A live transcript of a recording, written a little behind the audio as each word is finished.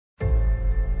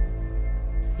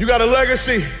You got a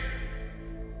legacy.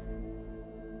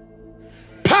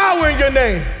 Power in your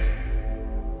name.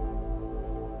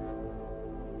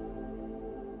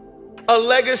 A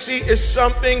legacy is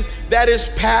something that is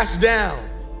passed down.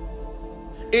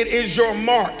 It is your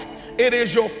mark. It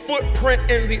is your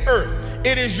footprint in the earth.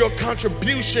 It is your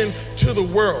contribution to the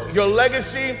world. Your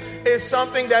legacy is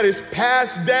something that is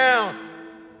passed down.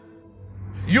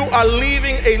 You are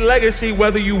leaving a legacy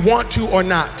whether you want to or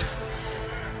not.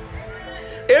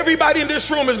 Everybody in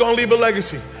this room is going to leave a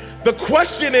legacy. The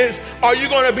question is, are you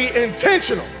going to be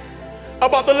intentional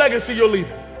about the legacy you're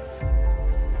leaving?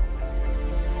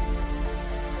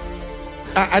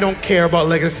 I don't care about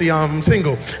legacy. I'm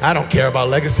single. I don't care about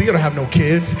legacy. I don't have no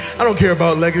kids. I don't care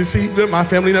about legacy. My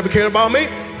family never cared about me.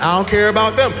 I don't care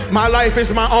about them. My life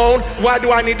is my own. Why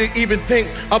do I need to even think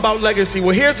about legacy? Well,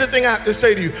 here's the thing I have to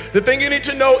say to you. The thing you need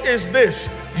to know is this.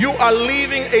 You are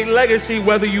leaving a legacy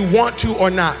whether you want to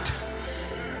or not.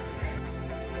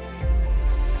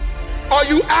 Are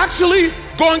you actually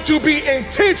going to be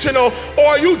intentional, or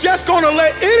are you just going to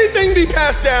let anything be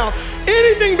passed down,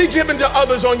 anything be given to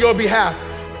others on your behalf?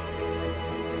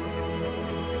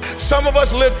 Some of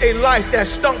us lived a life that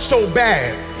stunk so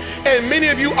bad, and many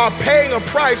of you are paying a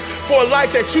price for a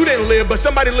life that you didn't live, but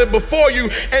somebody lived before you,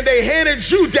 and they handed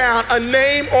you down a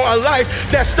name or a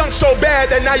life that stunk so bad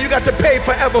that now you got to pay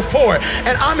forever for it.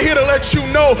 And I'm here to let you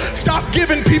know, stop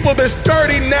giving people this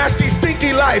dirty, nasty,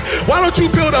 stinky life. Why don't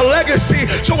you build a legacy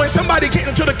so when somebody gets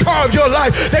into the car of your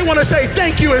life, they want to say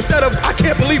thank you instead of, I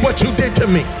can't believe what you did to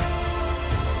me.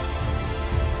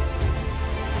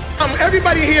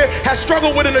 Everybody here has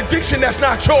struggled with an addiction that's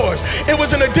not yours. It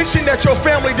was an addiction that your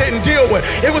family didn't deal with.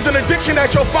 It was an addiction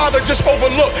that your father just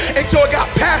overlooked. And so it got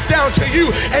passed down to you.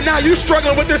 And now you're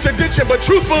struggling with this addiction. But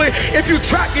truthfully, if you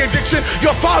track the addiction,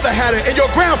 your father had it, and your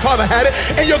grandfather had it,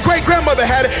 and your great-grandmother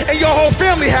had it, and your whole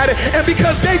family had it. And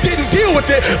because they didn't deal with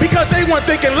it, because they weren't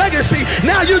thinking legacy,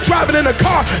 now you're driving in a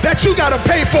car that you got to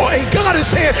pay for. And God is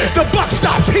saying, the buck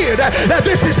stops here, that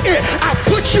this is it. I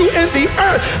put you in the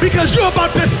earth because you're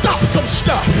about to stop some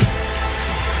stuff.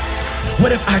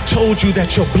 What if I told you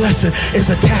that your blessing is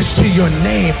attached to your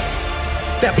name?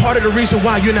 That part of the reason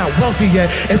why you're not wealthy yet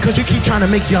is because you keep trying to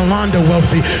make Yolanda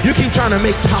wealthy. You keep trying to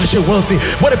make Tasha wealthy.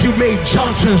 What if you made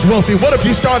Johnson's wealthy? What if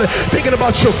you started thinking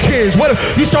about your kids? What if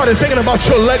you started thinking about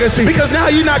your legacy? Because now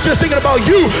you're not just thinking about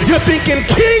you, you're thinking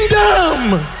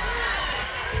kingdom.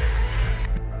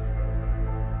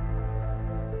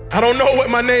 I don't know what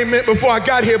my name meant before I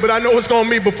got here, but I know it's going to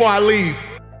mean before I leave.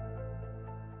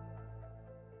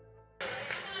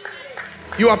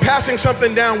 You are passing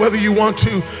something down whether you want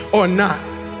to or not.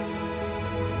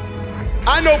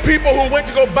 I know people who went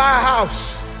to go buy a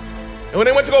house, and when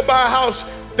they went to go buy a house,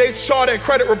 they saw their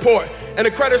credit report, and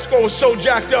the credit score was so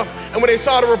jacked up, and when they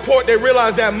saw the report, they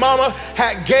realized that mama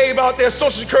had gave out their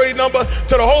social security number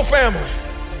to the whole family.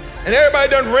 And everybody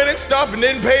done rented stuff and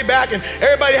didn't pay back, and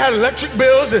everybody had electric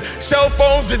bills and cell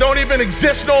phones that don't even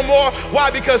exist no more. Why?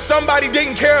 Because somebody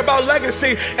didn't care about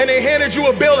legacy and they handed you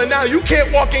a bill, and now you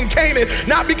can't walk in Canaan,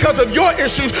 not because of your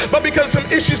issues, but because of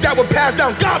some issues that were passed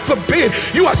down. God forbid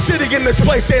you are sitting in this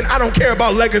place saying, I don't care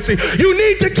about legacy. You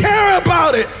need to care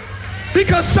about it,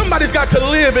 because somebody's got to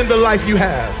live in the life you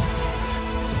have.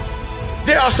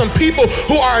 There are some people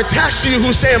who are attached to you who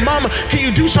say, Mama, can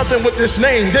you do something with this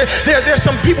name? There's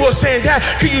some people who are saying, Dad,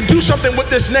 can you do something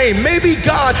with this name? Maybe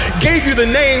God gave you the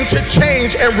name to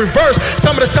change and reverse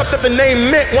some of the stuff that the name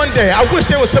meant one day. I wish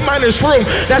there was somebody in this room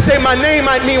that say my name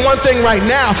might mean one thing right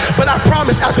now, but I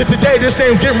promise after today, this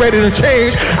name's getting ready to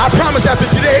change. I promise after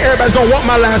today, everybody's gonna want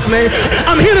my last name.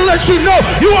 I'm here to let you know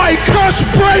you are a curse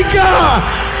breaker.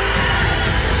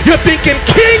 You're thinking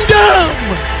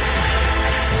kingdom.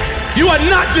 You are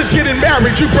not just getting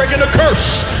married, you're breaking a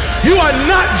curse. You are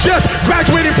not just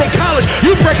graduating from college,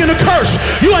 you're breaking a curse.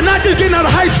 You are not just getting out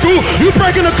of high school, you're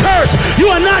breaking a curse. You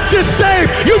are not just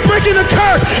saved, you're breaking a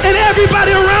curse. And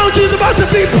everybody around you is about to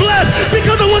be blessed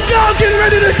because of what God's getting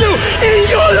ready to do in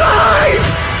your life.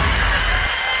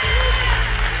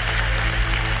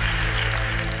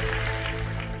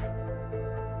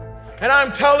 And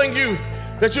I'm telling you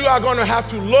that you are going to have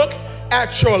to look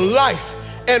at your life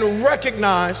and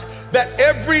recognize that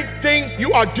everything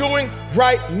you are doing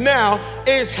right now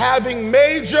is having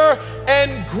major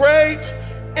and great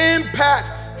impact.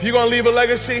 If you're gonna leave a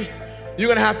legacy, you're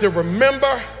gonna have to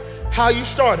remember how you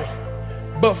started,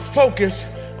 but focus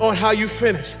on how you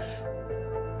finish.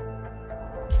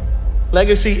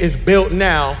 Legacy is built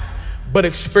now, but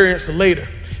experienced later.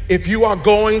 If you are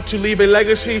going to leave a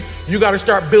legacy, you got to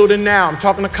start building now. I'm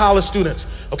talking to college students,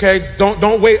 okay?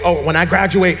 Don't wait. Oh, when I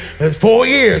graduate, 4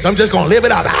 years, I'm just going to live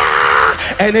it up.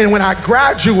 And then when I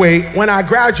graduate,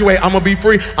 I'm gonna be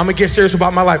free. I'm gonna get serious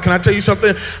about my life. Can I tell you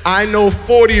something? I know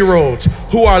 40-year-olds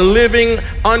who are living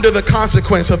under the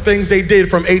consequence of things they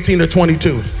did from 18 to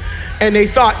 22. And they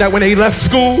thought that when they left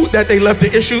school, that they left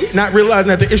the issue, not realizing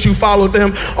that the issue followed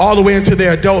them all the way into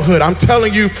their adulthood. I'm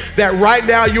telling you that right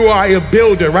now you are a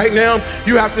builder. Right now,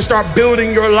 you have to start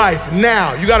building your life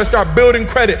now. You got to start building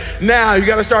credit now. You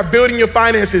got to start building your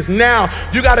finances now.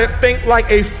 You got to think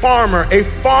like a farmer. A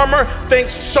farmer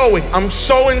thinks sowing. I'm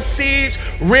sowing seeds,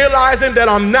 realizing that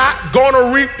I'm not going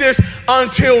to reap this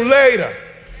until later.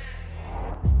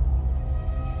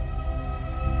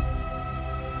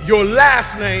 Your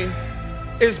last name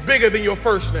is bigger than your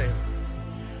first name.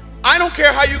 I don't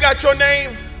care how you got your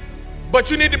name, but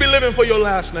you need to be living for your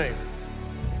last name.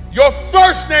 Your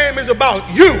first name is about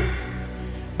you,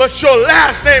 but your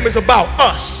last name is about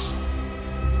us.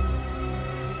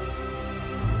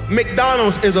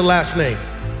 McDonald's is a last name.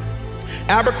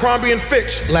 Abercrombie and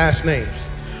Fitch, last names.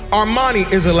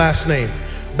 Armani is a last name.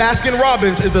 Baskin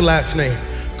Robbins is a last name.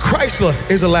 Chrysler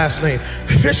is a last name.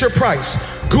 Fisher Price,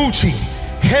 Gucci,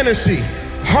 Hennessy,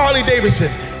 Harley Davidson,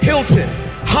 Hilton,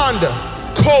 Honda,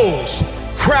 Kohl's,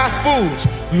 Kraft Foods,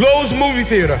 Lowe's Movie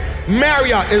Theater,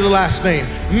 Marriott is a last name,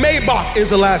 Maybach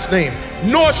is a last name,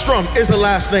 Nordstrom is a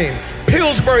last name,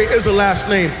 Pillsbury is a last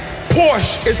name,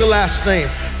 Porsche is a last name,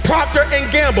 Procter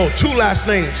 & Gamble, 2 last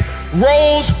names,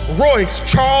 Rolls Royce,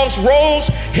 Charles Rolls,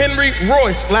 Henry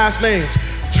Royce, last names,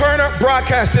 Turner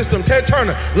Broadcast System, Ted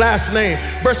Turner, last name.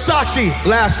 Versace,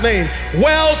 last name.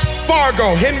 Wells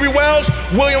Fargo, Henry Wells,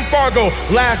 William Fargo,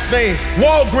 last name.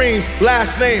 Walgreens,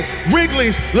 last name.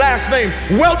 Wrigley's, last name.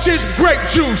 Welch's Grape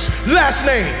Juice, last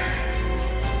name.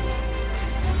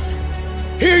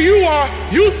 Here you are,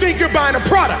 you think you're buying a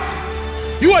product.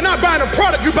 You are not buying a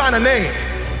product, you're buying a name.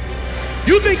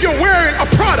 You think you're wearing a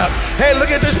product. Hey,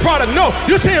 look at this product. No,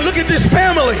 you're saying, look at this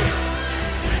family.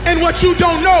 And what you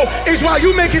don't know is while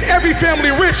you making every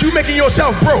family rich, you making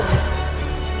yourself broke.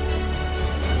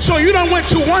 So you done went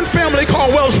to one family called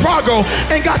Wells Fargo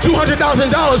and got $200,000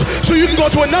 so you can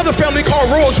go to another family called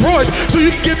Rolls Royce so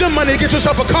you can give them money to get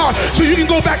yourself a car so you can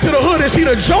go back to the hood and see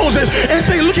the Joneses and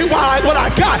say, look at what I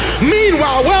got.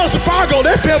 Meanwhile, Wells Fargo,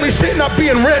 their family's sitting up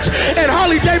being rich, and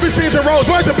Harley Davidsons and Rolls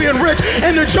Royce are being rich,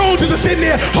 and the Joneses are sitting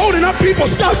there holding up people's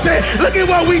stuff saying, look at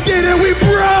what we did and we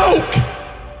broke.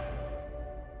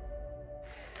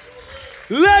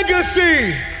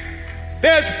 Legacy.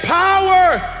 There's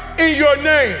power in your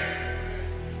name.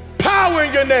 Power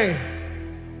in your name.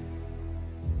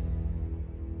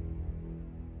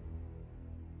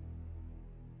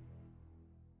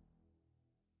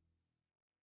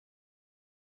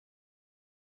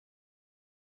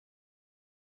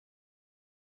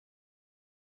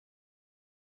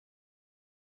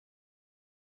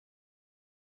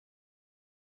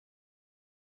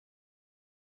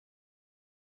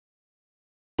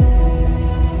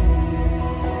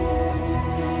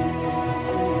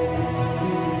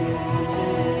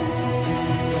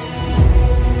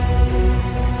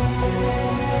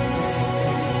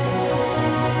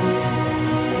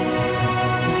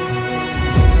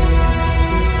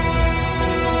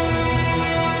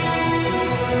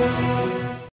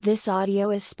 This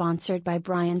audio is sponsored by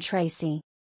Brian Tracy,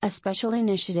 a special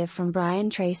initiative from Brian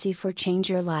Tracy for Change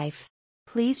Your Life.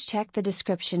 Please check the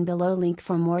description below link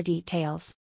for more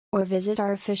details, or visit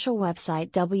our official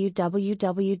website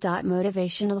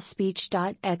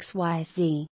www.motivationalspeech.xyz.